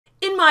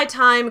my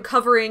time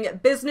covering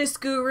business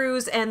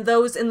gurus and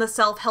those in the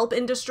self-help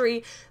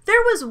industry,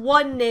 there was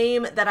one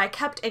name that I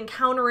kept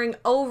encountering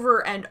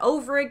over and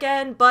over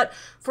again, but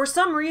for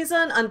some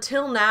reason,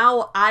 until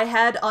now, I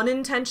had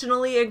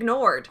unintentionally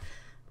ignored.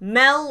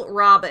 Mel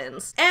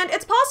Robbins. And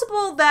it's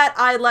possible that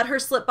I let her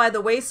slip by the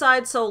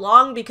wayside so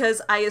long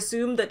because I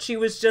assumed that she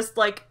was just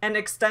like an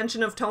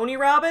extension of Tony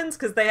Robbins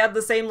because they had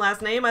the same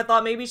last name. I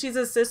thought maybe she's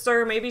his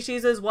sister, maybe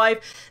she's his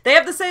wife. They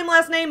have the same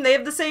last name, they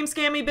have the same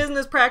scammy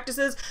business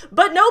practices,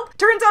 but nope,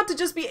 turns out to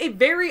just be a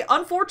very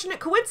unfortunate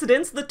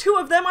coincidence. The two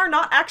of them are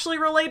not actually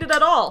related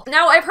at all.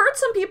 Now, I've heard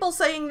some people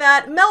saying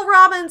that Mel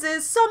Robbins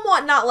is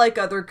somewhat not like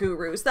other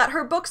gurus, that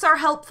her books are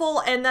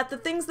helpful and that the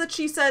things that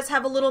she says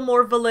have a little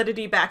more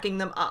validity backing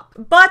them up.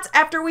 But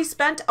after we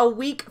spent a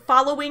week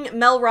following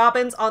Mel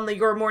Robbins on the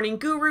Your Morning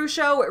Guru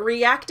show,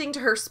 reacting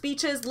to her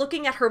speeches,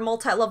 looking at her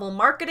multi-level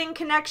marketing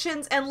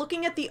connections, and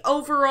looking at the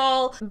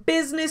overall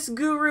business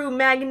guru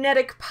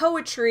magnetic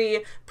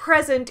poetry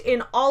present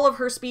in all of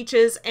her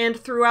speeches and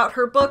throughout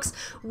her books,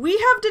 we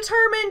have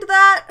determined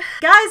that,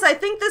 guys, I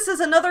think this is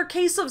another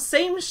case of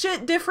same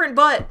shit, different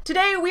but.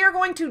 Today we are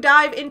going to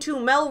dive into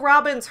Mel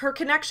Robbins, her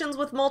connections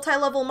with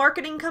multi-level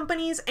marketing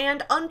companies,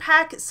 and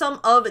unpack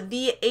some of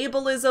the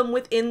ableism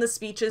within the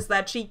speeches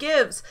that she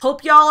gives.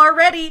 Hope y'all are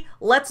ready.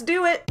 Let's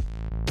do it.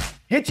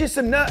 Hit you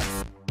some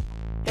nuts.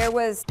 There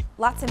was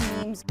lots of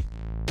memes.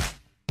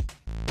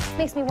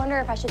 Makes me wonder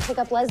if I should pick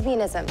up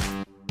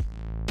lesbianism.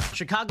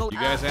 Chicago. You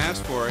guys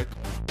asked for it.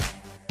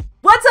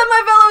 What's up,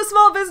 my fellow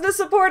small business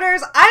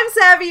supporters? I'm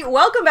Savvy.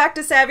 Welcome back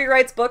to Savvy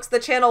Writes Books, the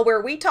channel where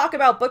we talk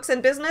about books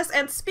and business.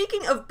 And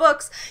speaking of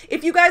books,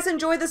 if you guys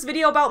enjoy this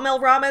video about Mel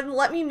Robbins,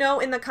 let me know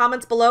in the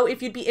comments below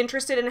if you'd be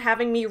interested in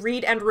having me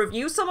read and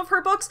review some of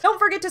her books. Don't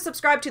forget to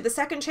subscribe to the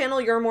second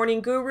channel, Your Morning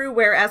Guru,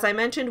 where, as I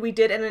mentioned, we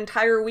did an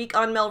entire week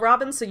on Mel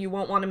Robbins, so you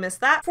won't want to miss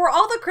that. For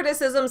all the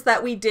criticisms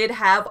that we did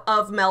have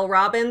of Mel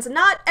Robbins,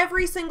 not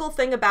every single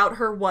thing about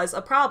her was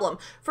a problem.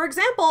 For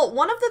example,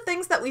 one of the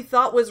things that we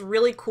thought was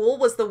really cool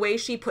was the way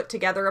she put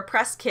together a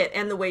press kit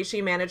and the way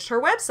she managed her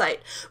website,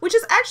 which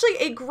is actually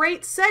a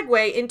great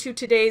segue into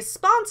today's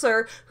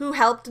sponsor who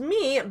helped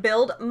me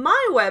build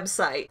my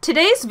website.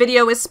 Today's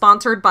video is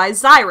sponsored by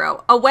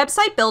Zyro, a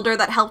website builder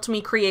that helped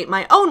me create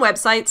my own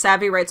website,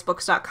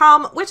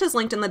 SavvyWritesBooks.com, which is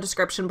linked in the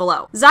description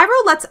below.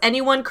 Zyro lets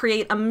anyone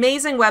create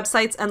amazing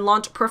websites and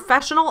launch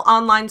professional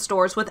online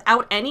stores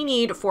without any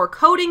need for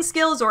coding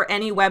skills or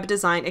any web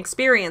design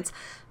experience.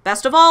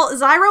 Best of all,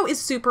 Zyro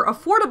is super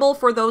affordable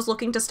for those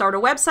looking to start a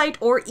website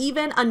or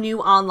even a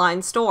new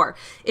online store.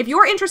 If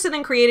you're interested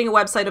in creating a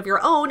website of your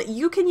own,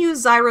 you can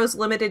use Zyro's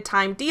limited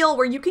time deal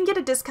where you can get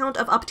a discount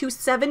of up to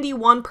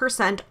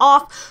 71%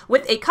 off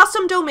with a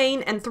custom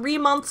domain and 3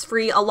 months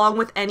free along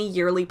with any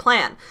yearly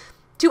plan.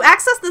 To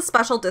access this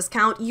special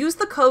discount, use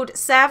the code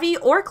SAVVY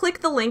or click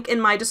the link in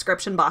my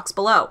description box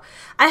below.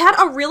 I had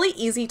a really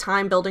easy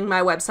time building my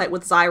website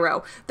with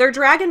Zyro. Their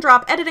drag and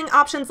drop editing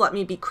options let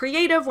me be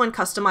creative when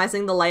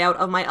customizing the layout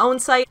of my own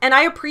site, and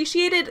I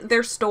appreciated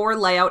their store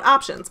layout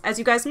options. As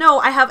you guys know,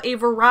 I have a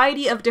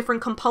variety of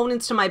different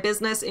components to my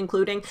business,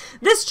 including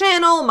this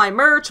channel, my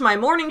merch, my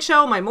morning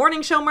show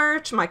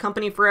merch, my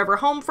company Forever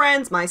Home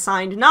Friends, my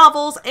signed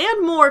novels,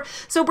 and more.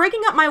 So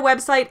breaking up my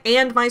website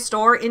and my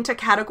store into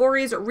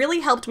categories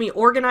really helped me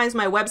organize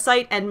my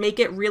website and make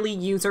it really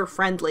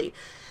user-friendly.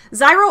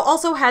 Zyro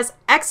also has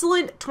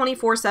excellent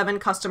 24/7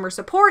 customer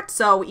support,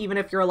 so even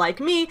if you're like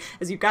me,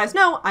 as you guys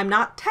know, I'm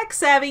not tech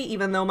savvy,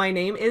 even though my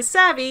name is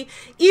Savvy.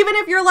 Even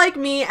if you're like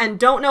me and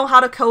don't know how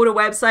to code a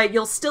website,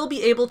 you'll still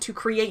be able to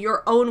create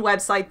your own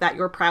website that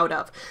you're proud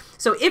of.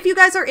 So if you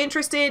guys are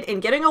interested in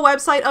getting a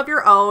website of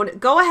your own,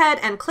 go ahead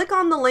and click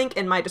on the link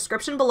in my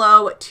description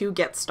below to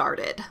get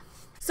started.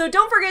 So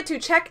don't forget to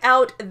check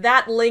out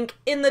that link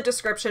in the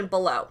description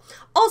below.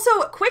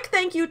 Also, quick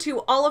thank you to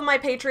all of my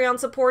Patreon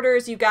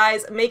supporters. You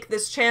guys make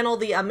this channel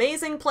the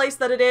amazing place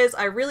that it is.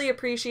 I really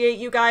appreciate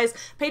you guys.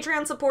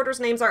 Patreon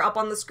supporters' names are up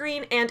on the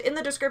screen and in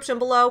the description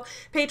below.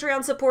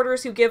 Patreon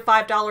supporters who give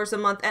 $5 a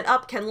month and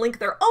up can link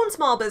their own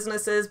small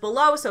businesses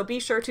below, so be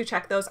sure to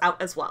check those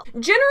out as well.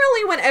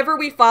 Generally, whenever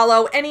we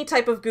follow any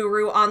type of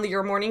guru on the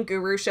Your Morning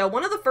Guru show,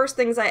 one of the first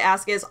things I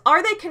ask is,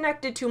 are they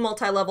connected to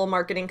multi-level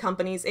marketing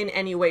companies in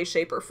any way,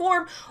 shape, or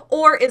form,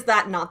 or is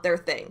that not their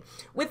thing?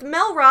 With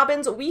Mel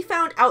Robbins, we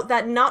found out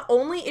that not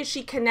only is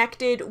she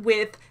connected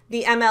with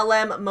the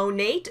MLM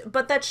MONAT,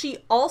 but that she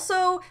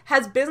also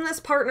has business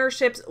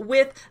partnerships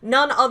with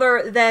none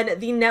other than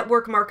the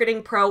network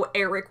marketing pro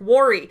Eric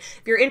Worre.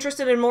 If you're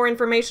interested in more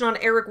information on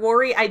Eric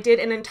Worre, I did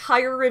an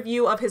entire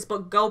review of his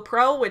book Go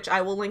Pro, which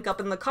I will link up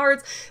in the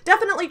cards.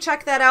 Definitely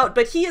check that out,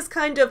 but he is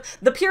kind of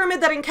the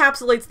pyramid that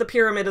encapsulates the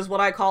pyramid is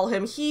what I call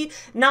him. He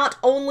not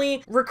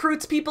only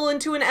recruits people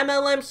into an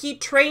MLM, he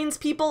trains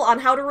people on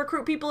how to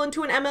recruit people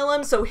into an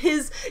MLM, so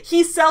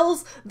he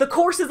sells the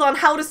courses on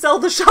how to sell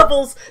the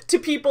shovels to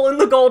people people in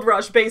the gold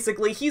rush,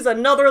 basically. He's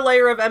another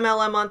layer of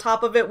MLM on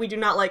top of it. We do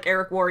not like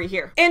Eric Worre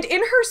here. And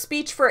in her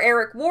speech for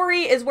Eric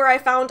Worre is where I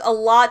found a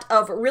lot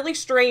of really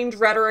strange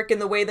rhetoric in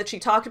the way that she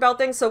talked about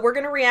things, so we're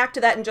going to react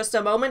to that in just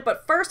a moment.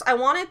 But first, I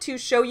wanted to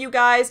show you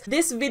guys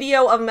this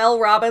video of Mel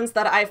Robbins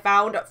that I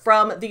found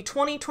from the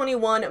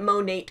 2021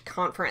 MONAT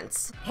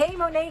conference. Hey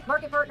MONAT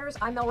market partners,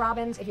 I'm Mel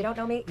Robbins. If you don't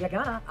know me, you're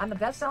gonna. I'm the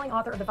best-selling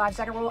author of The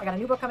 5-Second Rule. I got a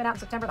new book coming out in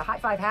September, The High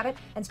Five Habit.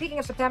 And speaking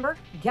of September,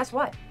 guess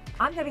what?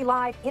 I'm going to be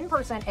live in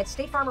person at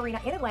State Farm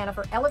Arena in Atlanta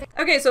for Elevate.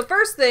 Okay, so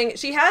first thing,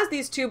 she has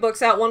these two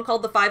books out, one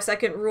called The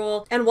 5-Second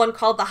Rule and one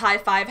called The High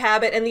Five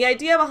Habit. And the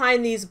idea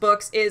behind these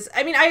books is,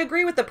 I mean, I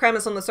agree with the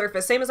premise on the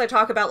surface. Same as I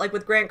talk about like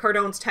with Grant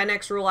Cardone's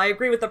 10X rule, I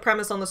agree with the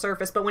premise on the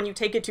surface, but when you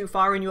take it too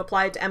far and you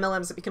apply it to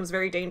MLMs, it becomes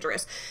very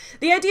dangerous.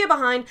 The idea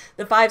behind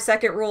the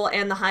 5-Second Rule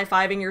and the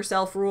high-fiving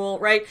yourself rule,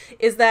 right,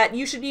 is that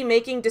you should be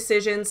making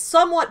decisions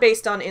somewhat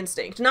based on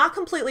instinct. Not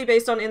completely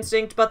based on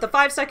instinct, but the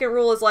 5-Second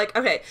Rule is like,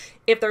 okay,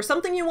 if there's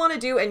something you want to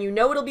do and you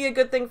know it'll be a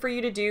good thing for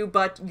you to do,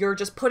 but you're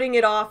just putting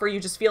it off or you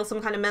just feel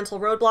some kind of mental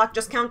roadblock,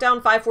 just count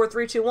down 5, 4,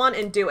 3, 2, 1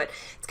 and do it.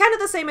 It's kind of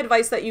the same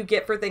advice that you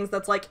get for things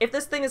that's like, if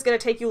this thing is going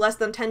to take you less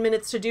than 10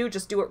 minutes to do,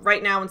 just do it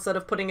right now instead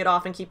of putting it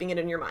off and keeping it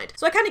in your mind.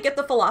 So I kind of get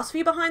the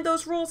philosophy behind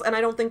those rules, and I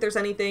don't think there's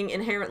anything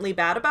inherently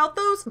bad about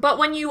those. But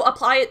when you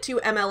apply it to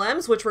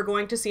MLMs, which we're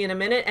going to see in a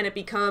minute, and it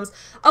becomes,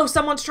 oh,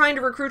 someone's trying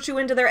to recruit you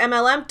into their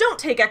MLM, don't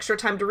take extra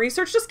time to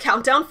research, just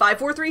count down 5,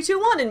 4, 3, 2,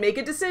 1 and make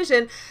a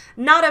decision.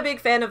 Not a big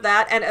fan of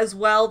that. And as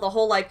well, the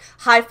whole like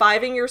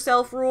high-fiving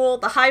yourself rule.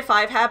 The high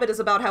five habit is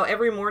about how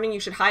every morning you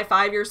should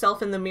high-five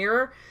yourself in the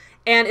mirror,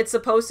 and it's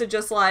supposed to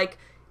just like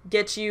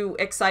get you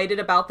excited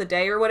about the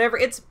day or whatever.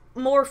 It's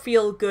more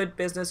feel-good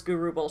business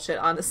guru bullshit,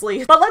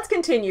 honestly. But let's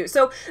continue.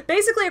 So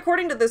basically,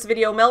 according to this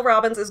video, Mel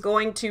Robbins is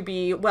going to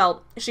be,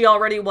 well, she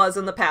already was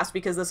in the past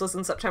because this was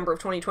in September of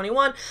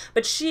 2021,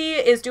 but she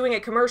is doing a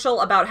commercial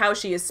about how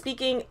she is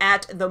speaking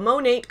at the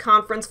MONAT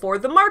conference for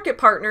the market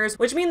partners,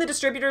 which mean the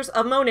distributors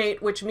of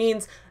MONAT, which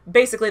means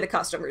basically the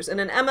customers. In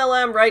an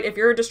MLM, right, if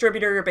you're a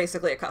distributor, you're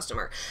basically a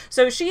customer.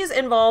 So she's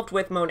involved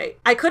with MONAT.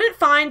 I couldn't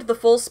find the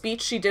full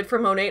speech she did for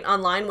MONAT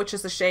online, which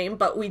is a shame,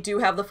 but we do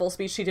have the full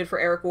speech she did for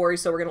Eric Worre,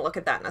 so we're going to look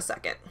at that in a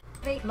second.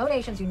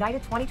 Monations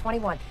United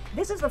 2021.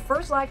 This is the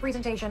first live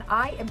presentation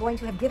I am going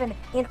to have given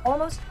in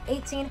almost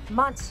 18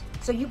 months.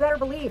 So you better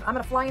believe I'm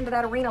going to fly into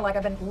that arena like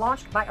I've been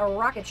launched by a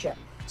rocket ship.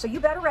 So you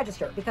better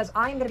register because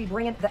I'm going to be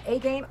bringing the A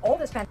game all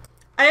this time.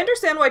 I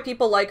understand why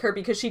people like her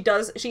because she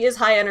is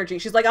high energy.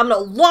 She's like, I'm gonna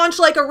launch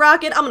like a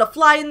rocket, I'm gonna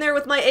fly in there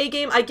with my A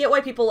game. I get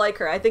why people like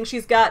her. I think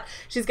she's got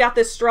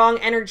this strong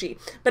energy.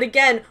 But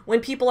again,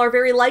 when people are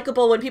very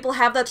likable, when people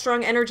have that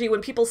strong energy,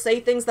 when people say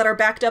things that are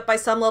backed up by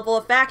some level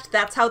of fact,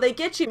 that's how they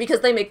get you,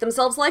 because they make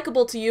themselves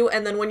likable to you.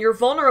 And then when you're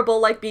vulnerable,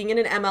 like being in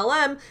an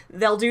MLM,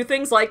 they'll do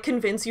things like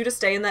convince you to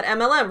stay in that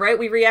MLM, right?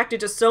 We reacted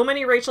to so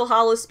many Rachel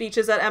Hollis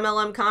speeches at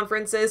MLM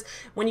conferences.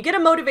 When you get a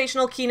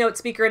motivational keynote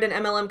speaker at an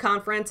MLM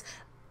conference,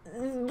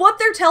 what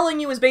they're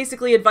telling you is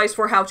basically advice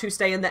for how to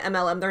stay in the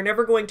MLM. They're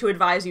never going to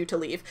advise you to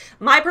leave.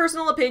 My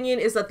personal opinion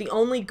is that the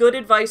only good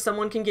advice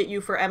someone can get you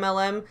for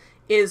MLM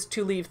is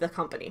to leave the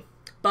company.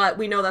 But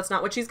we know that's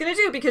not what she's going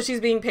to do because she's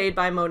being paid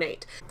by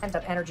MONAT.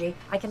 Up energy.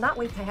 I cannot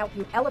wait to help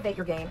you elevate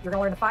your game. You're going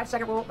to learn the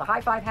 5-second rule, the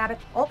high five habit,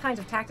 all kinds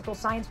of tactical,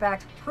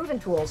 science-backed, proven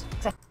tools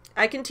to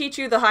I can teach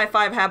you the high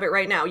five habit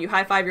right now. You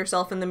high five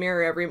yourself in the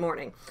mirror every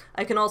morning.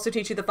 I can also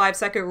teach you the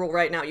 5-second rule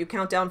right now. You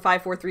count down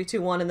 5, 4, 3,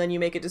 2, 1, and then you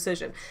make a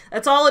decision.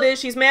 That's all it is.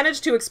 She's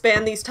managed to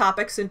expand these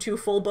topics into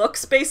full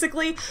books,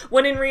 basically,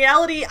 when in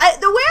reality,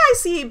 the way I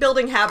see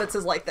building habits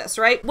is like this,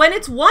 right? When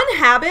it's one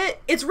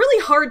habit, it's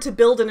really hard to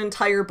build an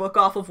entire book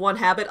off of one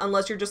habit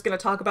unless you're just going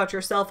to talk about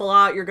yourself a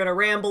lot, you're going to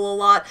ramble a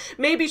lot.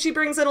 Maybe she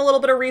brings in a little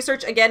bit of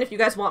research. Again, if you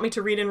guys want me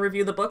to read and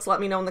review the books, let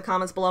me know in the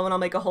comments below and I'll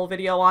make a whole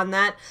video on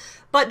that.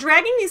 But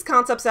dragging these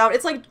concepts out,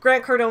 it's like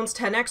Grant Cardone's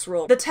 10X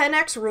rule. The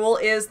 10X rule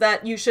is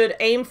that you should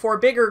aim for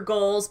bigger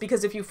goals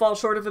because if you fall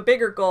short of a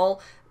bigger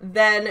goal,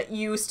 then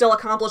you still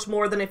accomplish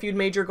more than if you'd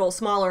made your goal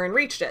smaller and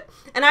reached it.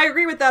 And I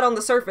agree with that on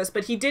the surface,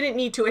 but he didn't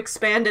need to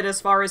expand it as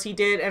far as he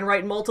did and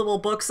write multiple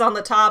books on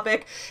the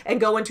topic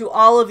and go into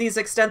all of these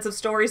extensive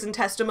stories and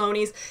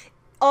testimonies.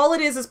 All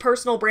it is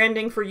personal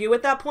branding for you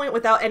at that point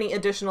without any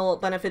additional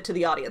benefit to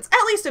the audience,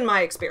 at least in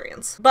my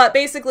experience. But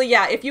basically,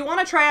 yeah, if you want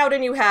to try out a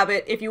new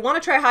habit, if you want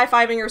to try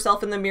high-fiving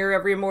yourself in the mirror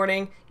every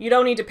morning, you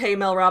don't need to pay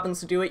Mel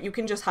Robbins to do it. You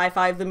can just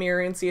high-five the mirror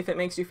and see if it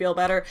makes you feel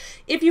better.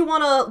 If you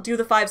want to do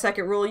the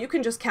 5-second rule, you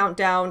can just count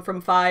down from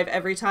 5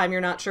 every time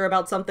you're not sure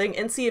about something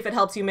and see if it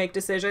helps you make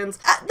decisions.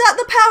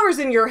 The power's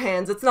in your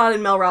hands. It's not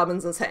in Mel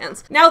Robbins'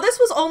 hands. Now, this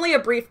was only a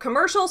brief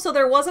commercial, so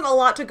there wasn't a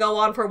lot to go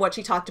on for what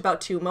she talked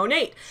about to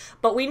MONAT.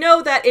 But we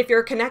know that that if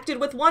you're connected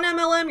with one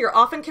MLM, you're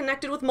often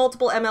connected with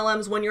multiple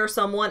MLMs when you're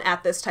someone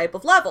at this type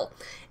of level.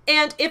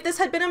 And if this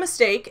had been a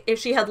mistake, if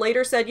she had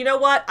later said, you know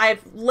what,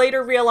 I've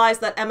later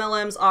realized that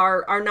MLMs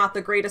are not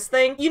the greatest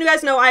thing. You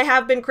guys know I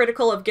have been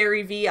critical of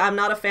Gary Vee. I'm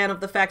not a fan of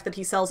the fact that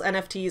he sells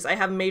NFTs. I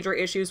have major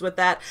issues with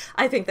that.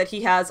 I think that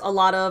he has a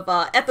lot of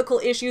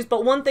ethical issues,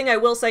 but one thing I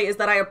will say is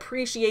that I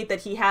appreciate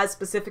that he has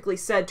specifically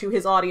said to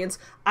his audience,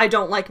 I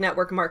don't like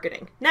network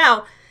marketing.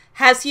 Now,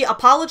 has he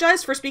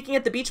apologized for speaking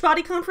at the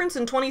Beachbody conference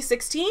in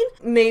 2016?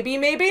 Maybe,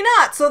 maybe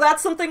not. So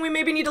that's something we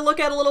maybe need to look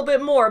at a little bit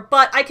more.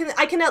 But I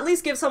can at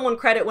least give someone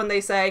credit when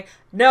they say,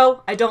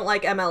 no, I don't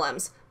like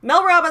MLMs.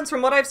 Mel Robbins,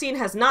 from what I've seen,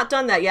 has not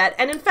done that yet,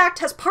 and in fact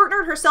has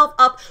partnered herself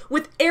up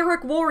with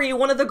Eric Worre,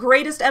 one of the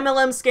greatest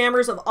MLM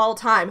scammers of all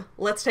time.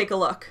 Let's take a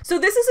look. So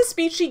this is a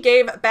speech she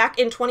gave back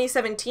in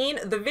 2017.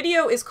 The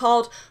video is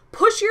called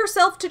Push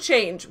Yourself to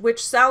Change,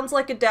 which sounds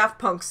like a Daft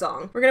Punk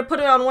song. We're gonna put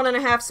it on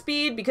 1.5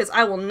 speed because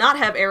I will not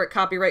have Eric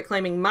copyright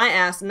claiming my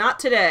ass. Not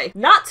today.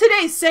 Not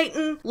today,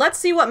 Satan! Let's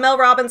see what Mel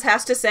Robbins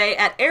has to say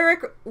at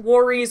Eric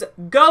Worre's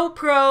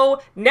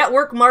GoPro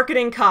Network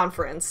Marketing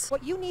Conference.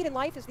 What you need in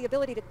life is the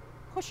ability to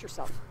push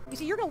yourself. You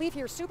see, you're going to leave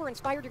here super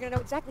inspired. You're going to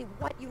know exactly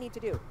what you need to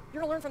do.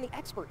 You're going to learn from the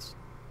experts.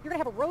 You're going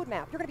to have a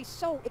roadmap. You're going to be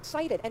so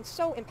excited and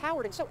so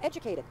empowered and so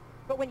educated.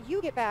 But when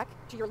you get back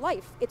to your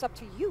life, it's up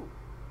to you.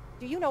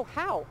 Do you know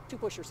how to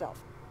push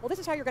yourself? Well, this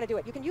is how you're going to do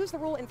it. You can use the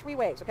rule in 3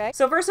 ways, okay?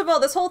 So first of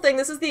all, this whole thing,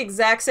 this is the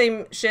exact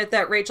same shit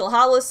that Rachel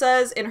Hollis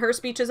says in her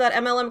speeches at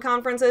MLM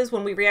conferences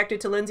when we reacted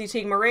to Lindsay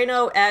Teague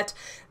Moreno at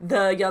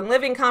the Young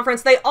Living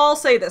conference. They all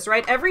say this,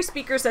 right? Every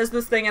speaker says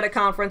this thing at a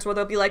conference where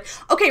they'll be like,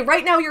 okay,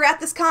 right now you're at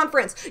this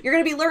conference. You're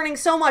going to be learning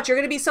so much. You're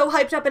going to be so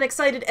hyped up and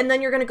excited, and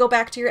then you're going to go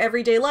back to your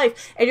everyday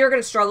life, and you're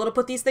going to struggle to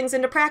put these things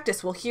into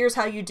practice. Well, here's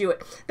how you do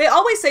it. They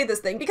always say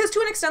this thing because to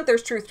an extent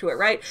there's truth to it,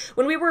 right?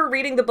 When we were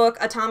reading the book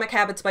Atomic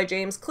Habits by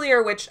James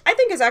Clear, which I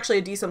think is actually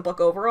a decent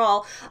book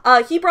overall,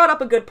 he brought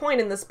up a good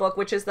point in this book,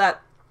 which is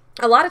that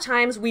a lot of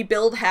times we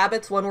build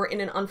habits when we're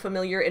in an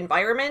unfamiliar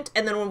environment,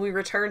 and then when we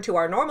return to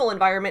our normal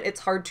environment,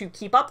 it's hard to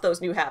keep up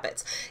those new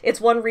habits. It's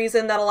one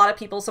reason that a lot of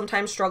people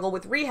sometimes struggle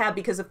with rehab,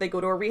 because if they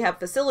go to a rehab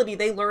facility,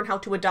 they learn how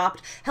to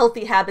adopt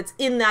healthy habits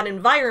in that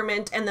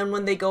environment, and then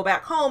when they go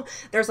back home,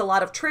 there's a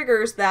lot of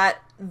triggers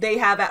that they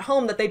have at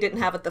home that they didn't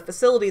have at the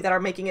facility that are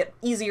making it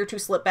easier to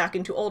slip back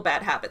into old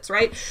bad habits,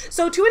 right?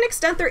 So to an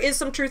extent, there is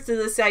some truth to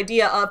this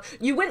idea of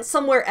you went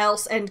somewhere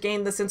else and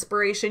gained this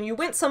inspiration. You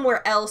went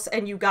somewhere else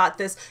and you got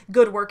this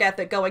good work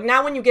ethic going.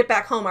 Now, when you get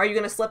back home, are you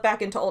going to slip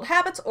back into old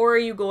habits, or are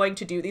you going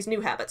to do these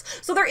new habits?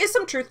 So there is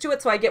some truth to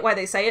it, so I get why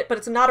they say it, but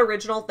it's not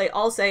original. They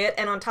all say it.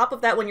 And on top of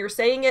that, when you're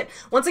saying it,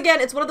 once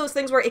again, it's one of those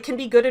things where it can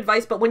be good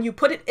advice, but when you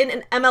put it in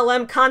an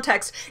MLM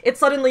context, it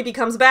suddenly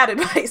becomes bad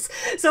advice.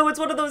 So it's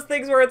one of those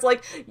things where it's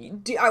like,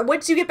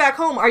 once you get back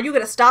home, are you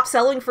going to stop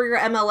selling for your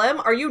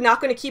MLM? Are you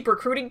not going to keep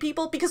recruiting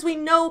people? Because we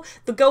know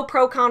the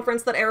GoPro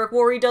conference that Eric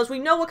Worre does. We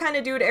know what kind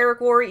of dude Eric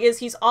Worre is.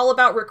 He's all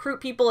about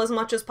recruit people as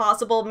much as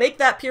possible, make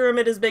that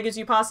pyramid as big as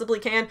you possibly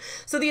can.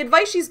 So the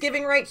advice she's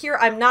giving right here,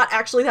 I'm not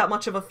actually that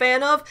much of a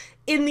fan of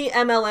in the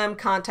MLM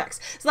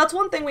context. So that's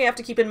one thing we have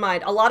to keep in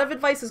mind. A lot of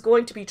advice is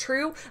going to be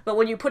true, but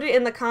when you put it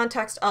in the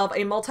context of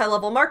a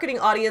multi-level marketing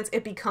audience,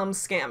 it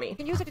becomes scammy. You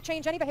can use it to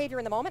change any behavior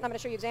in the moment. I'm going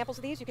to show you examples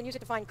of these. You can use it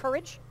to find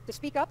courage, to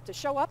speak up, to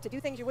show up, to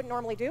do things you wouldn't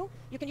normally do.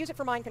 You can use it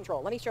for mind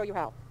control. Let me show you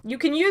how. You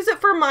can use it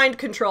for mind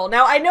control.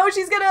 Now, I know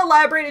she's going to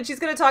elaborate and she's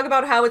going to talk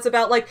about how it's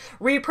about like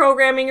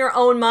reprogramming your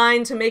own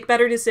mind to make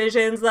better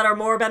decisions that are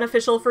more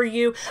beneficial for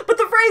you. But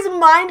the phrase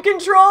mind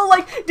control,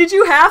 like, did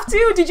you have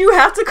to? Did you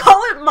have to call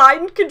it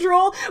mind control?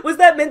 Was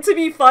that meant to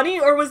be funny,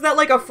 or was that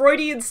like a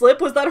Freudian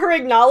slip? Was that her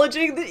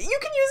acknowledging that you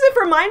can use it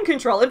for mind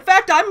control? In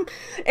fact,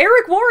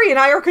 Eric Worre and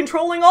I are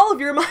controlling all of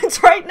your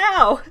minds right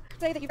now.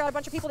 Say that you've got a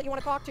bunch of people that you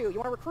want to talk to, you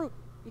want to recruit.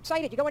 You're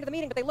excited, you go into the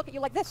meeting, but they look at you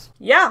like this.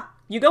 Yeah,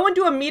 you go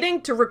into a meeting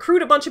to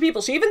recruit a bunch of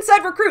people. She even said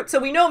recruit, so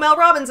we know Mel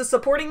Robbins is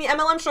supporting the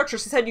MLM structure.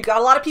 She said you got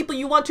a lot of people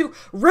you want to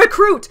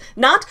recruit,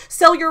 not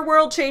sell your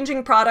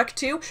world-changing product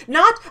to,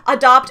 not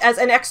adopt as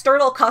an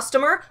external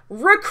customer,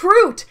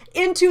 recruit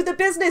into the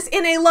business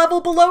in a level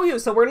below you.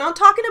 So we're not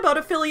talking about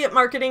affiliate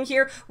marketing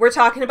here, we're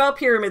talking about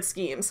pyramid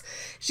schemes.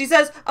 She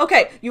says,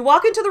 okay, you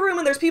walk into the room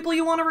and there's people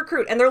you want to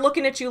recruit, and they're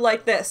looking at you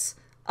like this.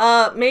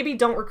 Maybe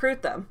don't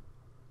recruit them.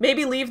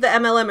 Maybe leave the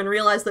MLM and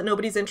realize that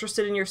nobody's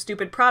interested in your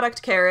stupid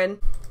product, Karen.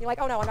 You're like,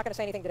 oh no, I'm not going to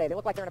say anything today. They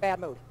look like they're in a bad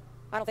mood.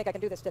 I don't think I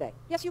can do this today.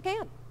 Yes, you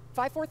can.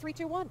 5, 4, 3,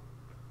 2, 1.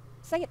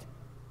 Say it.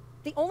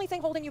 The only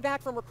thing holding you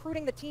back from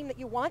recruiting the team that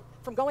you want,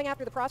 from going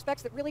after the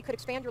prospects that really could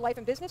expand your life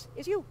and business,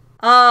 is you.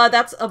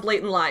 That's a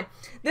blatant lie.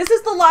 This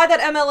is the lie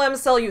that MLMs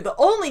sell you. The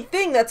only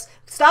thing that's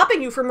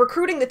stopping you from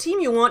recruiting the team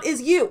you want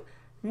is you.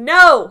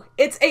 No,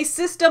 it's a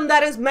system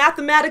that is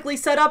mathematically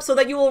set up so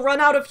that you will run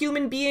out of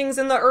human beings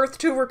in the earth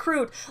to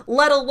recruit,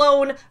 let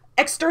alone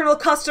external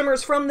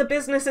customers from the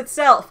business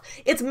itself.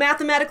 It's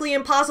mathematically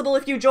impossible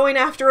if you join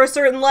after a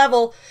certain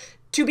level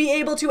to be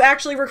able to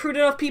actually recruit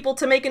enough people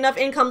to make enough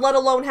income, let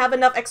alone have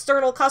enough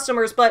external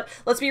customers. But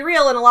let's be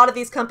real, in a lot of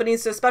these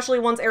companies, especially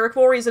ones Eric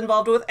Worre's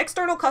involved with,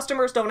 external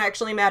customers don't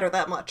actually matter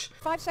that much.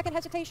 5-second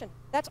hesitation.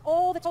 That's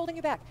all that's holding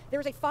you back. There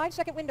is a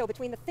 5-second window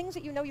between the things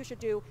that you know you should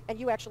do and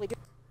you actually do.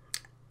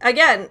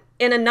 Again,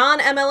 in a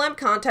non-MLM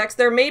context,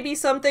 there may be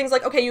some things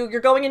like, okay, you're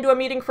going into a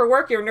meeting for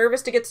work, you're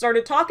nervous to get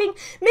started talking.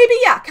 Maybe,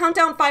 yeah, count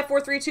down 5, 4,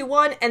 3, 2,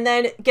 1, and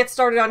then get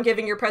started on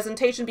giving your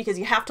presentation because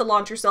you have to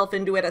launch yourself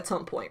into it at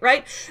some point,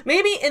 right?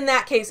 Maybe in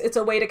that case, it's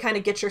a way to kind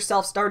of get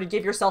yourself started,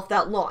 give yourself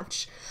that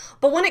launch.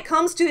 But when it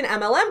comes to an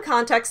MLM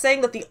context,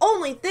 saying that the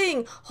only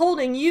thing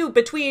holding you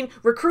between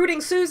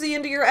recruiting Susie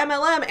into your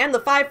MLM and the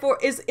 5-4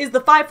 is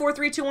the 5, 4,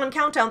 3, 2, 1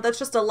 countdown, that's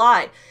just a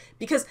lie.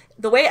 Because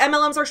the way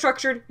MLMs are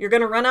structured, you're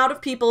going to run out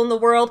of people in the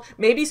world.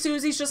 Maybe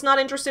Susie's just not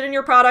interested in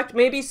your product.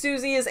 Maybe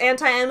Susie is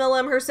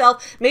anti-MLM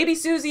herself. Maybe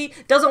Susie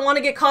doesn't want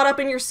to get caught up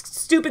in your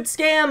stupid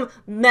scam,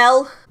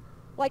 Mel.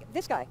 Like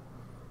this guy,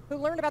 who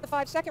learned about the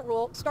 5-second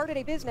rule, started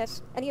a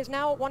business, and he is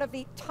now one of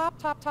the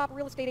top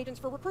real estate agents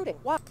for recruiting.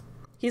 Why?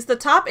 He's the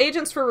top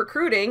agents for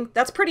recruiting.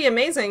 That's pretty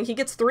amazing. He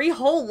gets 3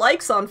 whole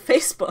likes on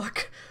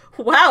Facebook.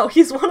 Wow,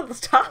 he's one of the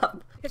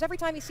top. Because every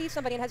time he sees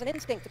somebody and has an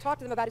instinct to talk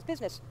to them about his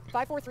business,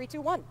 5, 4, 3,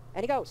 2, 1,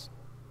 and he goes.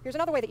 Here's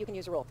another way that you can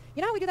use the rule.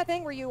 You know how we do that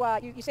thing where you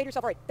say to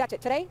yourself, all right, that's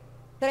it, today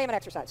I'm going to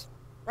exercise,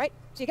 right?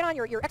 So you get on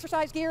your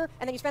exercise gear,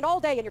 and then you spend all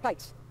day in your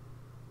tights.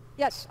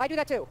 Yes, I do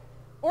that too.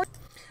 Or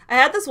I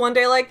had this one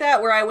day like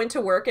that where I went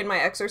to work in my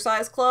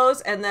exercise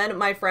clothes, and then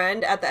my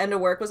friend at the end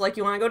of work was like,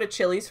 you want to go to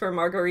Chili's for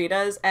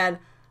margaritas? And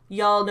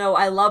y'all know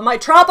I love my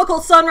tropical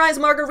sunrise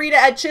margarita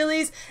at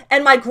Chili's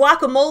and my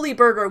guacamole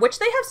burger, which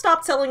they have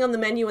stopped selling on the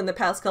menu in the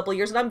past couple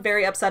years, and I'm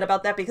very upset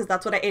about that because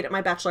that's what I ate at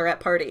my bachelorette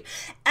party.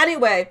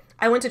 Anyway,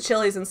 I went to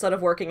Chili's instead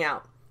of working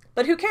out.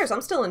 But who cares?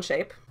 I'm still in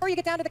shape. Or you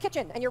get down to the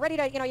kitchen and you're ready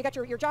to, you got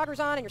your joggers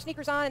on and your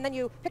sneakers on, and then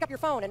you pick up your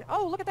phone and,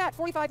 oh, look at that,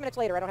 45 minutes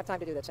later, I don't have time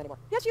to do this anymore.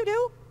 Yes, you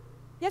do.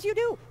 Yes, you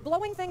do.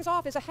 Blowing things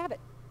off is a habit.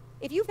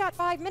 If you've got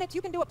 5 minutes,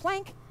 you can do a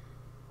plank.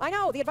 I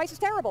know, the advice is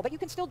terrible, but you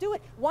can still do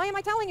it. Why am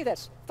I telling you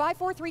this? 5,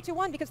 4, 3, 2,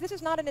 1, because this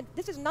is not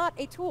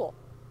a tool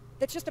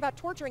that's just about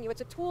torturing you.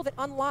 It's a tool that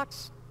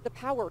unlocks the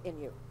power in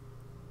you.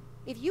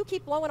 If you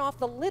keep blowing off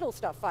the little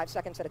stuff 5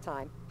 seconds at a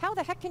time, how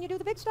the heck can you do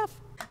the big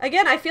stuff?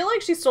 Again, I feel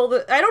like she stole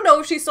the, I don't know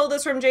if she stole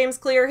this from James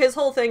Clear. His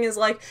whole thing is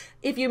like,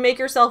 if you make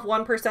yourself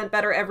 1%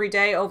 better every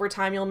day, over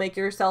time you'll make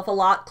yourself a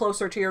lot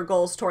closer to your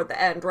goals toward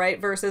the end,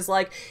 right? Versus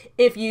like,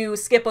 if you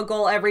skip a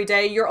goal every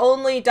day, you're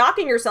only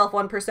docking yourself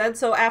 1%,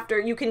 so after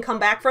you can come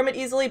back from it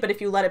easily, but if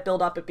you let it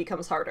build up, it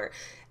becomes harder.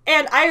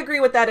 And I agree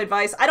with that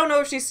advice. I don't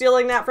know if she's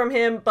stealing that from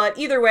him, but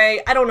either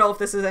way, I don't know if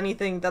this is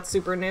anything that's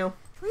super new.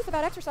 The truth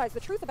about exercise, the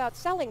truth about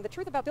selling, the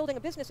truth about building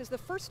a business is the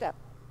first step.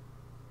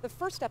 The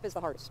first step is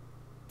the hardest.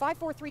 5,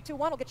 4, 3, 2,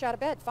 1 will get you out of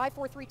bed. 5,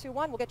 4, 3, 2,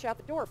 1 will get you out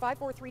the door. 5,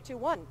 4, 3, 2,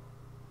 1.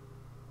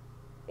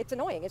 It's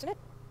annoying, isn't it?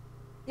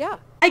 Yeah.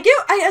 I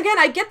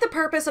get the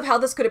purpose of how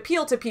this could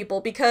appeal to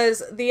people,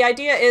 because the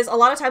idea is a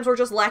lot of times we're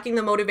just lacking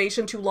the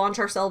motivation to launch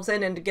ourselves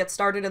in and to get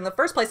started in the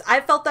first place.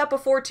 I've felt that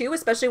before too,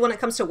 especially when it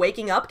comes to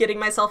waking up, getting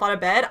myself out of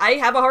bed. I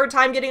have a hard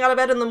time getting out of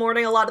bed in the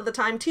morning a lot of the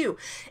time too.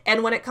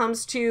 And when it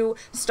comes to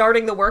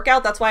starting the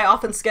workout, that's why I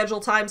often schedule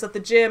times at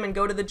the gym and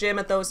go to the gym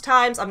at those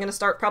times. I'm going to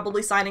start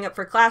probably signing up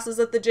for classes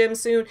at the gym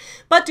soon,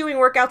 but doing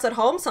workouts at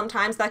home,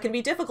 sometimes that can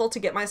be difficult to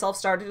get myself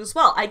started as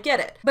well. I get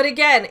it. But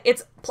again,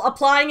 it's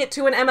applying it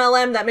to an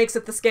MLM that makes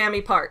it the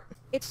scammy part.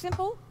 It's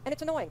simple and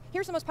it's annoying.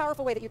 Here's the most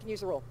powerful way that you can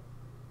use the rule.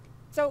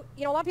 So,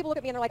 a lot of people look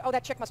at me and they're like, oh,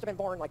 that chick must have been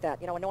born like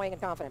that, annoying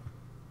and confident.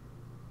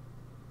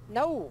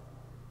 No,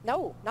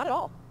 not at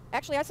all.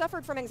 Actually, I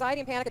suffered from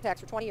anxiety and panic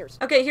attacks for 20 years.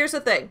 Okay, here's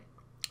the thing.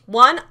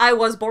 One, I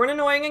was born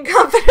annoying and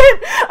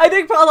confident. I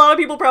think a lot of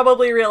people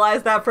probably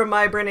realize that from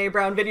my Brene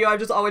Brown video. I've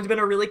just always been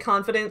a really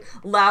confident,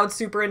 loud,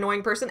 super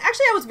annoying person.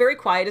 Actually, I was very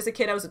quiet as a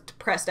kid. I was a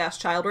depressed-ass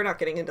child. We're not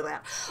getting into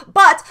that.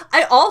 But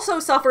I also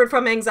suffered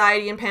from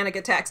anxiety and panic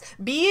attacks.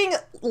 Being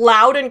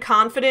loud and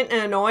confident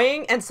and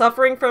annoying and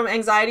suffering from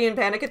anxiety and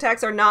panic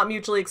attacks are not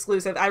mutually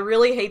exclusive. I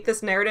really hate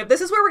this narrative.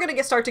 This is where we're going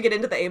to start to get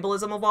into the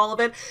ableism of all of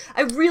it.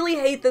 I really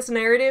hate this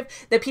narrative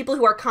that people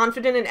who are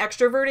confident and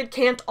extroverted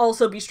can't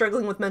also be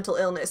struggling with mental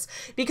illness.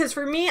 Because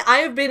for me, I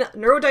have been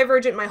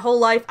neurodivergent my whole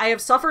life. I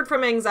have suffered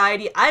from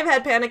anxiety. I've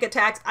had panic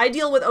attacks. I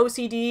deal with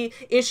OCD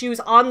issues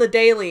on the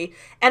daily.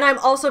 And I'm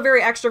also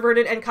very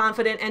extroverted and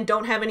confident and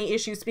don't have any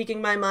issues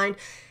speaking my mind.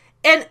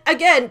 And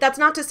again, that's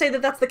not to say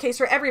that that's the case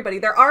for everybody.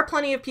 There are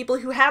plenty of people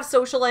who have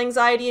social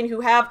anxiety and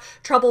who have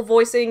trouble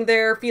voicing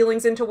their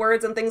feelings into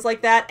words and things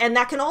like that. And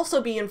that can also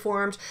be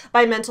informed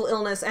by mental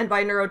illness and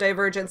by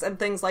neurodivergence and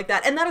things like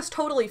that. And that is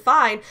totally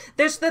fine.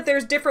 There's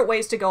different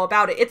ways to go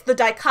about it. It's the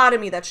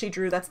dichotomy that she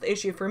drew that's the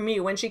issue for me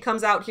when she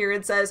comes out here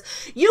and says,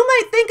 you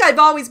might think I've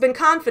always been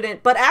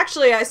confident, but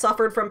actually I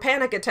suffered from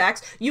panic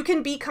attacks. You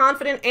can be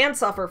confident and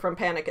suffer from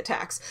panic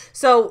attacks.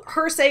 So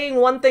her saying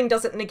one thing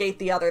doesn't negate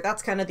the other.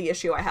 That's kind of the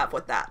issue I have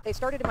with that. They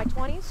started in my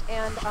 20s,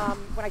 and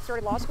when I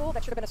started law school,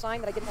 that should have been a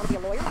sign that I didn't want to be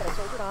a lawyer, but I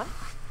soldiered on.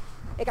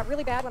 It got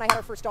really bad when I had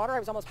our first daughter. I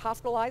was almost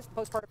hospitalized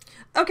postpartum.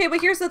 Okay, but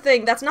here's the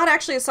thing. That's not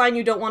actually a sign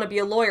you don't want to be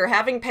a lawyer.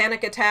 Having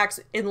panic attacks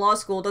in law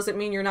school doesn't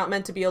mean you're not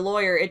meant to be a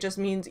lawyer. It just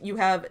means you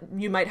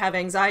might have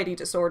anxiety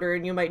disorder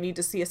and you might need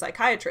to see a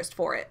psychiatrist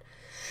for it.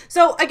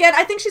 So again,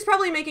 I think she's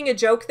probably making a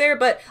joke there,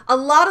 but a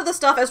lot of the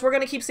stuff, as we're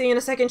going to keep seeing in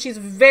a second, she's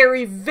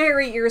very,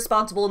 very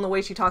irresponsible in the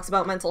way she talks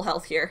about mental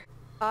health here.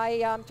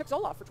 I took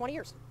Zoloft for 20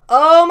 years.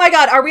 Oh my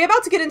god, are we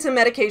about to get into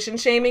medication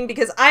shaming?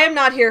 Because I am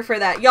not here for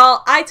that.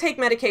 Y'all, I take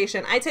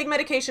medication. I take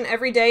medication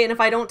every day, and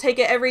if I don't take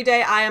it every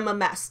day, I am a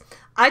mess.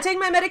 I take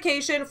my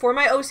medication for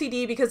my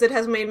OCD because it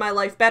has made my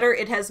life better,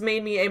 it has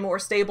made me a more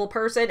stable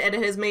person, and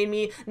it has made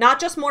me not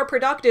just more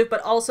productive, but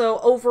also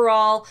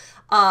overall,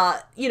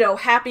 you know,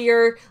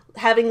 happier,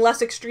 having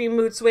less extreme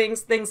mood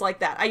swings, things like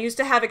that. I used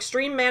to have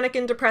extreme manic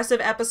and depressive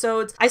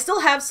episodes. I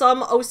still have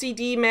some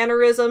OCD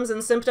mannerisms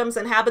and symptoms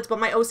and habits, but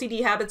my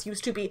OCD habits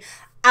used to be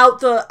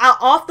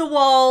off the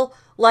wall,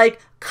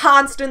 like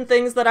constant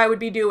things that I would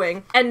be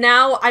doing. And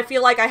now I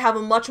feel like I have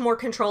a much more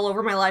control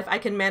over my life. I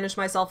can manage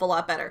myself a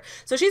lot better.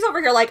 So she's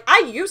over here like,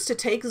 I used to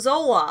take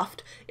Zoloft.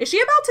 Is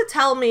she about to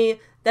tell me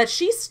that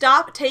she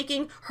stopped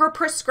taking her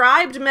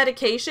prescribed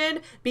medication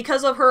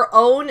because of her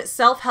own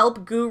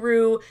self-help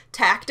guru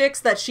tactics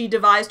that she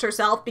devised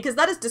herself? Because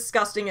that is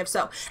disgusting if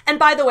so. And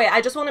by the way,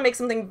 I just want to make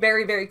something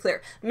very, very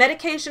clear.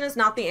 Medication is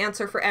not the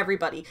answer for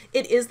everybody.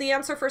 It is the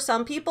answer for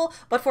some people,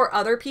 but for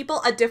other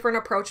people, a different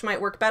approach might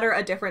work better,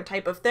 a different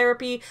type of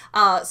therapy,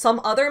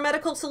 some other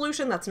medical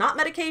solution that's not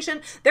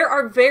medication. There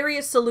are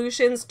various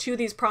solutions to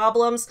these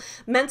problems.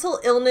 Mental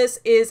illness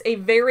is a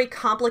very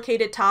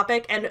complicated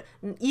topic, and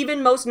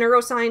even most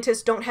neuroscientists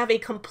don't have a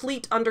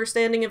complete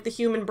understanding of the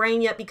human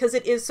brain yet because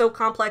it is so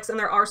complex and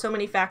there are so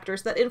many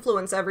factors that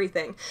influence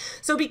everything.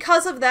 So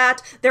because of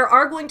that, there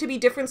are going to be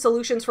different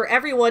solutions for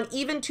everyone,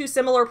 even to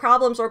similar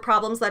problems or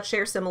problems that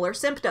share similar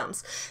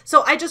symptoms.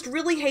 So I just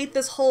really hate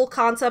this whole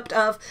concept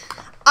of,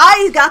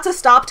 I got to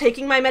stop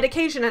taking my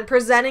medication and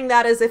presenting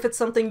that as if it's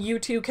something you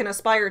too can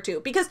aspire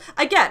to. Because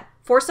again,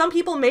 for some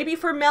people, maybe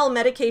for Mel,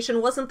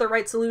 medication wasn't the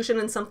right solution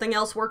and something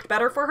else worked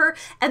better for her,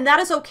 and that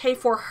is okay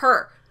for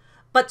her.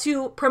 But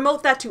to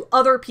promote that to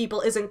other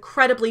people is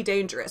incredibly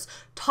dangerous.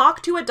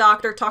 Talk to a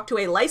doctor, talk to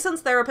a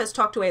licensed therapist,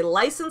 talk to a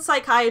licensed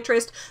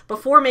psychiatrist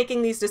before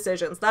making these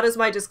decisions. That is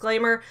my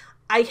disclaimer.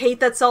 I hate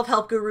that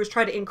self-help gurus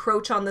try to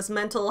encroach on this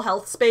mental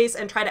health space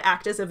and try to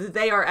act as if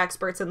they are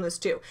experts in this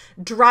too.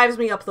 Drives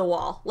me up the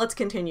wall. Let's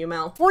continue,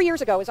 Mel. 4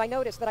 years ago, as I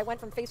noticed that I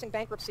went from facing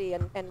bankruptcy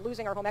and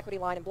losing our home equity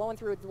line and blowing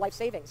through life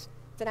savings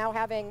to now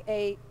having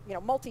a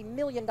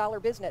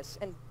multi-million-dollar business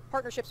and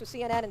partnerships with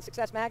CNN and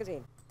Success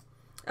Magazine.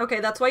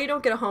 Okay, that's why you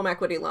don't get a home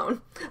equity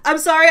loan. I'm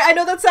sorry, I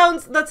know that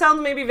sounds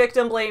maybe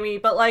victim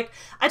blamey, but like,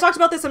 I talked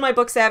about this in my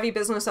book, Savvy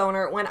Business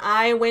Owner. When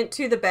I went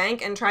to the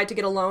bank and tried to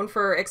get a loan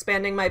for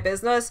expanding my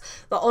business,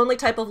 the only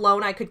type of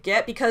loan I could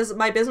get, because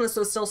my business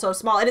was still so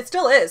small, and it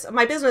still is,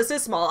 my business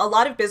is small. A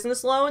lot of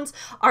business loans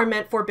are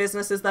meant for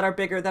businesses that are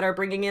bigger, that are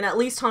bringing in at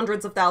least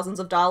hundreds of thousands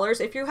of dollars.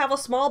 If you have a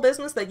small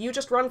business that you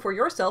just run for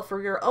yourself,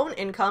 for your own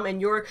income,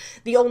 and you're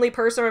the only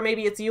person, or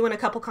maybe it's you and a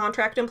couple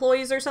contract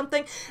employees or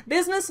something,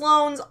 business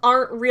loans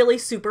aren't really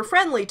super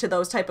friendly to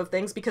those type of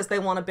things because they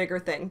want a bigger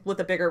thing with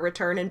a bigger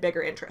return and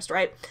bigger interest,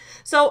 right?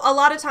 So a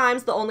lot of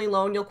times the only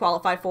loan you'll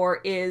qualify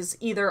for is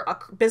either a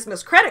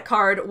business credit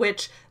card,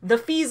 which the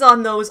fees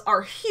on those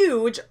are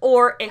huge,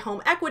 or a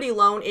home equity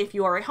loan if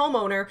you are a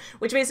homeowner,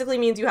 which basically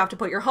means you have to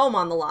put your home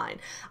on the line.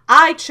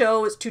 I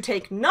chose to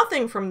take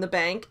nothing from the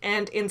bank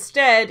and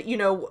instead,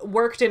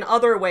 worked in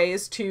other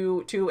ways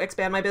to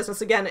expand my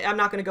business. Again, I'm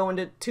not going to go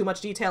into too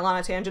much detail on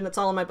a tangent. It's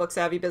all in my book,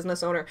 Savvy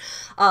Business Owner.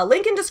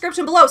 Link in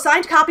description below.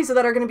 Signed copies of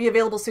that are going to be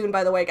available soon,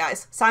 by the way,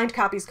 guys. Signed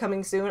copies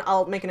coming soon.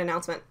 I'll make an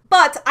announcement.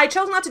 But I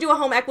chose not to do a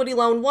home equity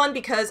loan, one,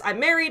 because I'm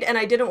married and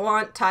I didn't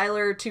want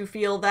Tyler to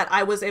feel that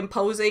I was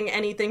imposing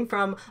anything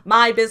from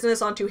my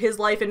business onto his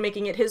life and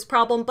making it his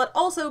problem, but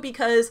also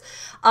because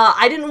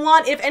I didn't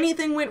want, if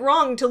anything went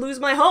wrong, to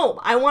lose my home.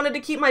 I wanted to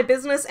keep my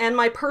business and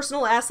my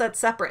personal assets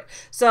separate.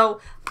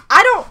 So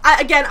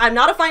again, I'm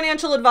not a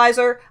financial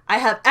advisor. I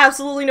have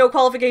absolutely no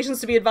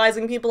qualifications to be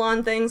advising people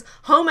on things.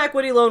 Home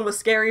equity loan was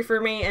scary for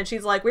me, and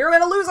she's like, we're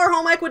going to lose our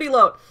home equity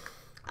loan.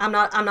 I'm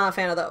not a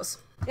fan of those.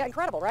 Yeah,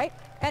 incredible, right?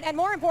 And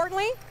more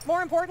importantly,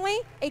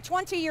 a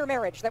 20-year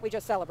marriage that we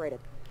just celebrated.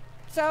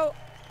 So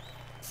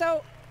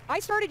I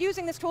started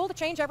using this tool to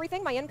change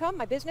everything, my income,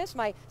 my business,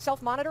 my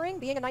self-monitoring,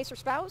 being a nicer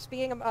spouse,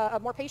 being a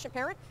more patient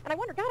parent. And I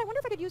wonder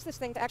if I could use this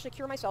thing to actually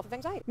cure myself of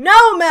anxiety.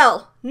 No,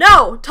 Mel,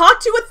 no, talk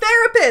to a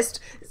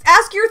therapist.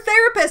 Ask your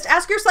therapist,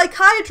 ask your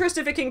psychiatrist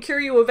if it can cure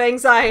you of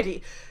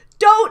anxiety.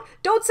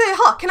 Don't say,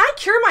 can I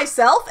cure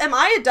myself? Am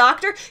I a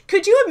doctor?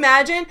 Could you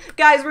imagine?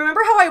 Guys,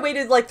 remember how I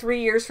waited like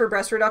 3 years for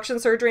breast reduction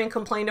surgery and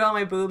complained about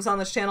my boobs on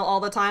this channel all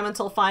the time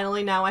until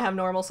finally now I have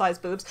normal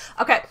sized boobs?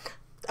 Okay.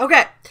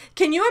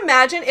 Can you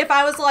imagine if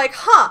I was like,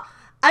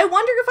 I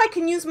wonder if I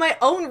can use my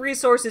own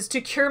resources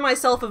to cure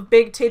myself of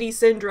big titty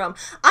syndrome.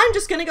 I'm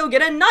just gonna go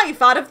get a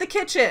knife out of the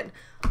kitchen.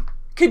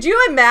 Could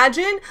you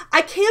imagine?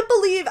 I can't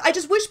believe, I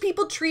just wish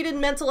people treated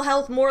mental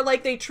health more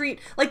like they treat,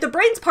 like the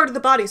brain's part of the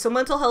body, so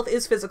mental health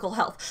is physical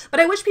health. But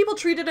I wish people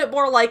treated it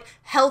more like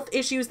health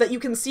issues that you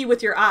can see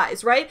with your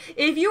eyes, right?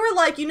 If you were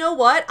like, you know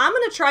what, I'm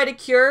gonna try to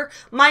cure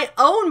my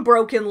own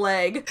broken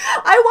leg.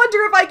 I wonder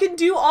if I can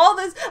do all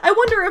this. I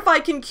wonder if I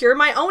can cure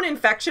my own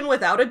infection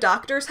without a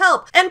doctor's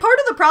help. And part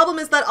of the problem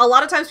is that a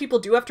lot of times people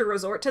do have to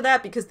resort to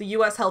that because the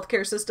US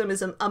healthcare system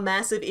is a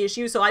massive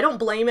issue, so I don't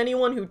blame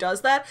anyone who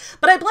does that,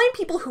 but I blame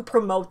people who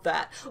promote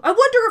that. I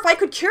wonder if I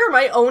could cure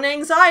my own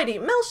anxiety.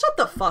 Mel, shut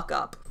the fuck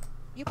up.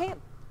 You can.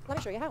 Let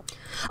me show you how.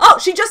 Oh,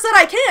 she just said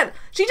I can.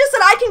 She just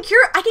said I can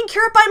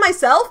cure it by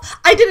myself.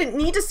 I didn't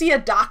need to see a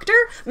doctor.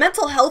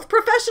 Mental health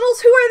professionals,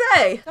 who are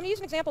they? I'm gonna use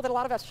an example that a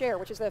lot of us share,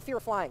 which is the fear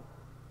of flying.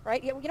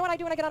 Right? You know what I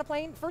do when I get on a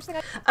plane? First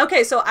thing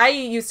Okay, so I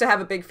used to have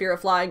a big fear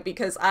of flying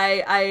because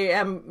I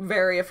am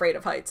very afraid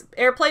of heights.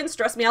 Airplanes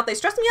stress me out. They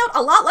stress me out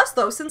a lot less,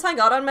 though, since I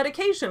got on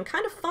medication.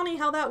 Kind of funny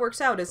how that works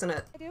out, isn't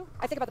it?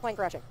 I think about the plane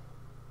crashing.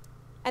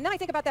 And then I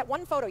think about that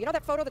one photo. You know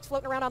that photo that's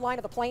floating around online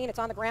of the plane? It's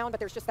on the ground, but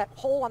there's just that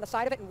hole on the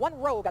side of it, and one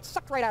row got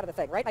sucked right out of the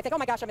thing, right? I think, oh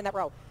my gosh, I'm in that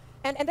row.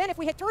 And then if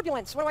we hit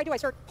turbulence, what do? I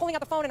start pulling out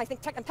the phone, and I think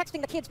I'm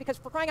texting the kids, because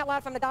for crying out loud,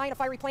 if I'm going to die in a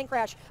fiery plane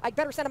crash, I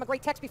better send them a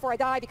great text before I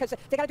die, because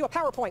they got to do a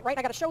PowerPoint, right?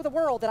 I got to show the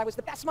world that I was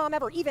the best mom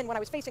ever, even when I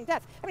was facing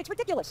death. I mean, it's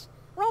ridiculous.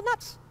 We're all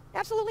nuts.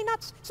 Absolutely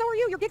nuts. So are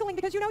you. You're giggling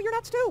because you know you're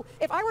nuts too.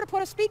 If I were to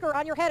put a speaker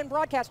on your head and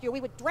broadcast you,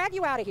 we would drag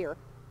you out of here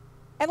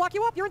and lock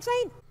you up. You're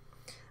insane.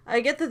 I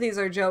get that these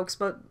are jokes,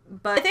 but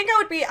I think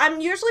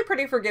I'm usually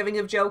pretty forgiving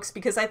of jokes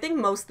because I think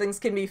most things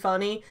can be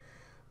funny.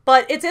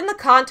 But it's in the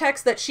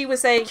context that she was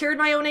saying, cured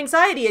my own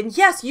anxiety, and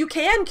yes, you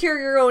can cure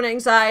your own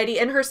anxiety,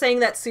 and her saying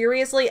that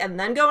seriously and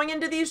then going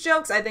into these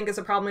jokes, I think is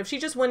a problem. If she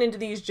just went into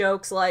these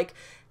jokes like,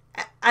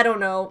 I don't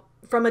know,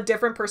 from a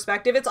different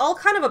perspective, it's all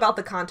kind of about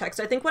the context.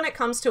 I think when it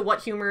comes to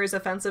what humor is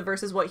offensive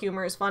versus what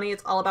humor is funny,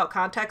 it's all about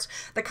context.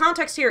 The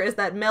context here is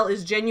that Mel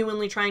is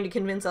genuinely trying to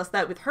convince us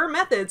that with her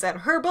methods and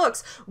her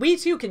books, we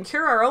too can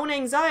cure our own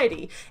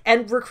anxiety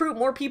and recruit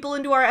more people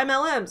into our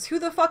MLMs. Who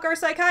the fuck are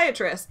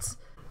psychiatrists?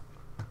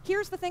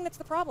 Here's the thing that's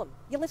the problem.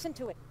 You listen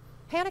to it.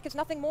 Panic is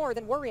nothing more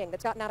than worrying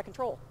that's gotten out of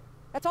control.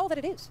 That's all that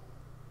it is.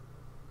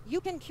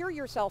 You can cure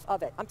yourself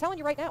of it. I'm telling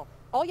you right now.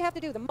 All you have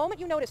to do, the moment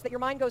you notice that your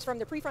mind goes from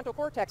the prefrontal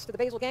cortex to the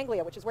basal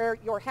ganglia, which is where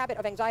your habit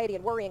of anxiety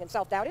and worrying and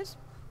self-doubt is,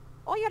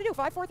 all you got to do,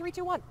 5, 4, 3,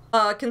 2, 1.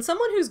 Can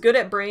someone who's good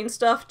at brain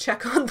stuff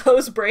check on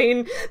those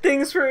brain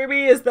things for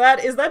me? Is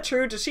that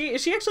true? Is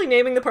she actually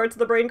naming the parts of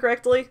the brain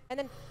correctly? And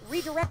then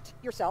redirect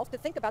yourself to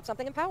think about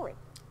something empowering.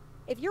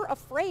 If you're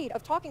afraid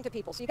of talking to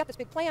people, so you got this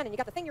big plan and you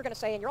got the thing you're going to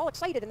say and you're all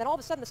excited, and then all of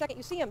a sudden the second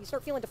you see them, you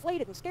start feeling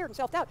deflated and scared and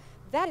self-doubt,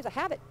 that is a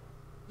habit.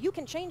 You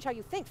can change how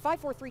you think. 5,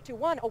 4, 3, 2,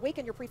 1,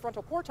 awaken your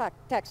prefrontal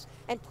cortex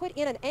and put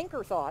in an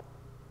anchor thought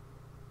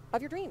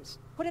of your dreams.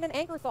 Put in an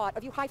anchor thought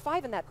of you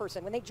high-fiving that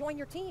person when they join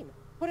your team.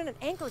 Put in an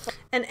anchor thought.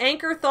 An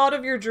anchor thought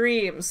of your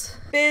dreams.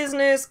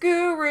 Business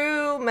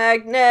guru,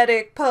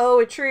 magnetic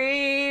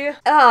poetry.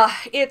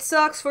 It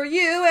sucks for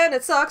you and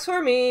it sucks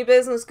for me.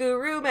 Business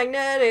guru,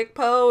 magnetic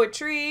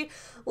poetry.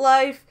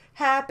 Life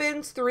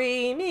happens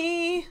 3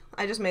 me.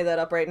 I just made that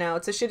up right now.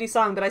 It's a shitty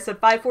song, but I said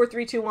 5, 4,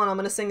 3, 2, 1. I'm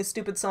gonna sing a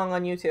stupid song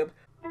on YouTube.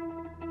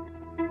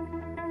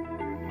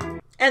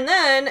 And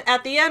then,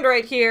 at the end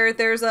right here,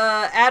 there's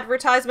a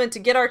advertisement to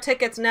get our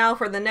tickets now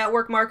for the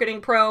Network Marketing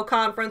Pro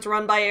conference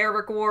run by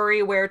Eric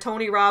Worre, where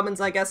Tony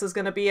Robbins, I guess, is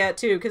going to be at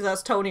too, because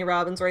that's Tony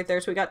Robbins right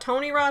there. So we got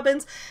Tony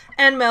Robbins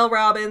and Mel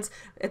Robbins.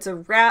 It's a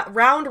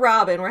round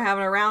robin. We're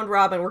having a round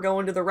robin. We're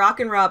going to the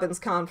Rockin' Robbins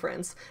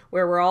conference,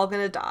 where we're all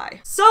going to die.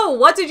 So,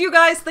 what did you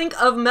guys think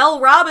of Mel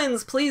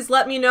Robbins? Please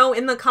let me know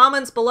in the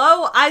comments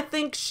below. I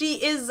think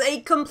she is a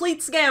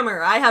complete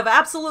scammer. I have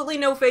absolutely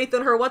no faith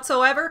in her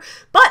whatsoever,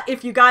 but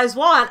if you guys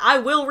want, I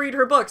will read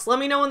her books. Let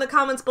me know in the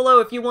comments below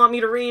if you want me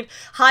to read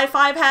High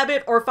 5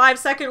 Habit or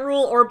 5-Second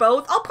Rule or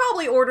both. I'll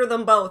probably order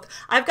them both.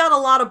 I've got a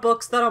lot of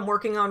books that I'm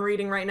working on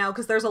reading right now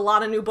because there's a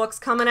lot of new books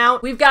coming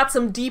out. We've got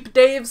some deep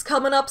dives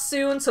coming up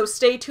soon, so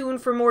stay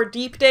tuned for more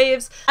deep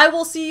dives. I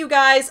will see you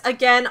guys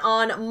again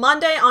on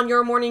Monday on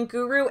Your Morning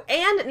Guru,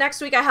 and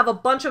next week I have a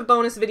bunch of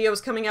bonus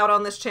videos coming out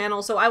on this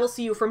channel, so I will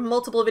see you for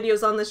multiple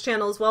videos on this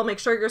channel as well. Make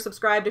sure you're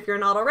subscribed if you're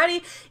not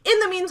already. In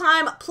the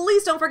meantime,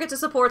 please don't forget to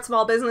support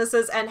small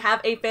businesses and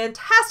have a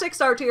fantastic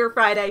start to your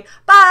Friday.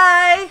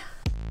 Bye!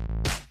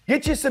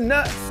 Get you some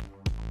nuts.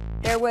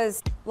 There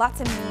was lots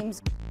of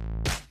memes.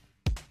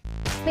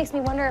 Makes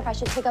me wonder if I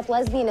should take up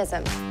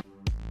lesbianism.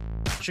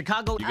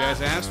 Chicago. You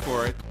guys asked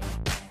for it.